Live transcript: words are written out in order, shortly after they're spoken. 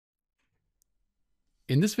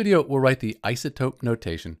In this video, we'll write the isotope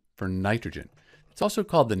notation for nitrogen. It's also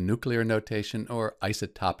called the nuclear notation or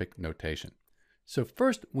isotopic notation. So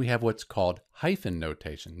first, we have what's called hyphen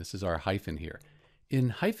notation. This is our hyphen here. In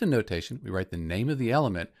hyphen notation, we write the name of the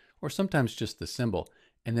element, or sometimes just the symbol,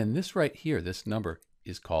 and then this right here, this number,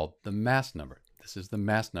 is called the mass number. This is the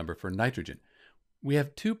mass number for nitrogen. We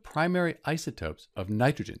have two primary isotopes of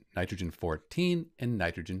nitrogen, nitrogen 14 and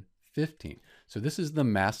nitrogen 15. So this is the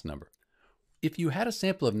mass number. If you had a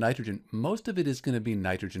sample of nitrogen, most of it is going to be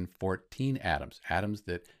nitrogen 14 atoms, atoms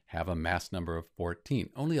that have a mass number of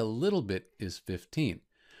 14. Only a little bit is 15.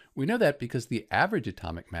 We know that because the average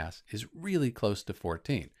atomic mass is really close to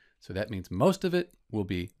 14. So that means most of it will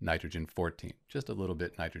be nitrogen 14, just a little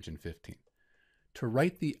bit nitrogen 15. To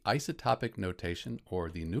write the isotopic notation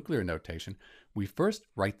or the nuclear notation, we first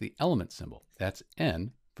write the element symbol. That's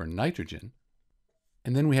N for nitrogen.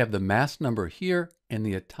 And then we have the mass number here and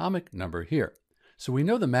the atomic number here. So we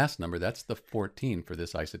know the mass number, that's the 14 for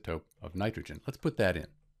this isotope of nitrogen. Let's put that in.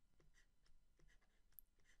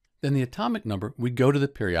 Then the atomic number, we go to the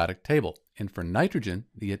periodic table. And for nitrogen,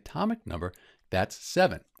 the atomic number, that's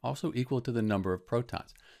 7, also equal to the number of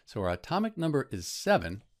protons. So our atomic number is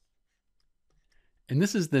 7. And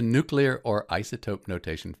this is the nuclear or isotope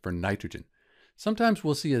notation for nitrogen. Sometimes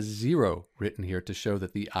we'll see a 0 written here to show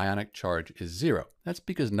that the ionic charge is 0. That's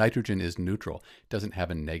because nitrogen is neutral. It doesn't have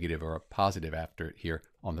a negative or a positive after it here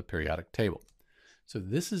on the periodic table. So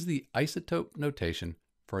this is the isotope notation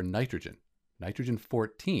for nitrogen, nitrogen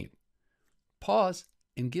 14. Pause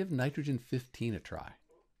and give nitrogen 15 a try.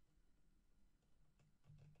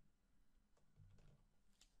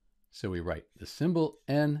 So we write the symbol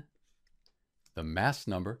N, the mass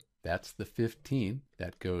number, that's the 15,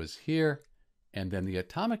 that goes here. And then the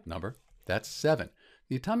atomic number, that's 7.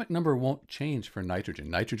 The atomic number won't change for nitrogen.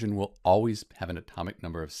 Nitrogen will always have an atomic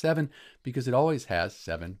number of 7 because it always has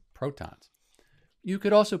 7 protons. You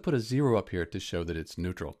could also put a 0 up here to show that it's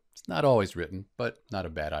neutral. It's not always written, but not a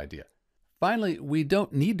bad idea. Finally, we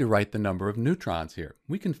don't need to write the number of neutrons here.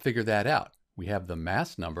 We can figure that out. We have the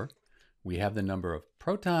mass number, we have the number of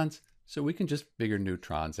protons, so we can just figure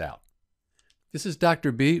neutrons out. This is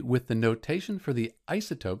Dr. B with the notation for the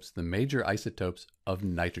isotopes, the major isotopes of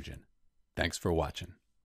nitrogen. Thanks for watching.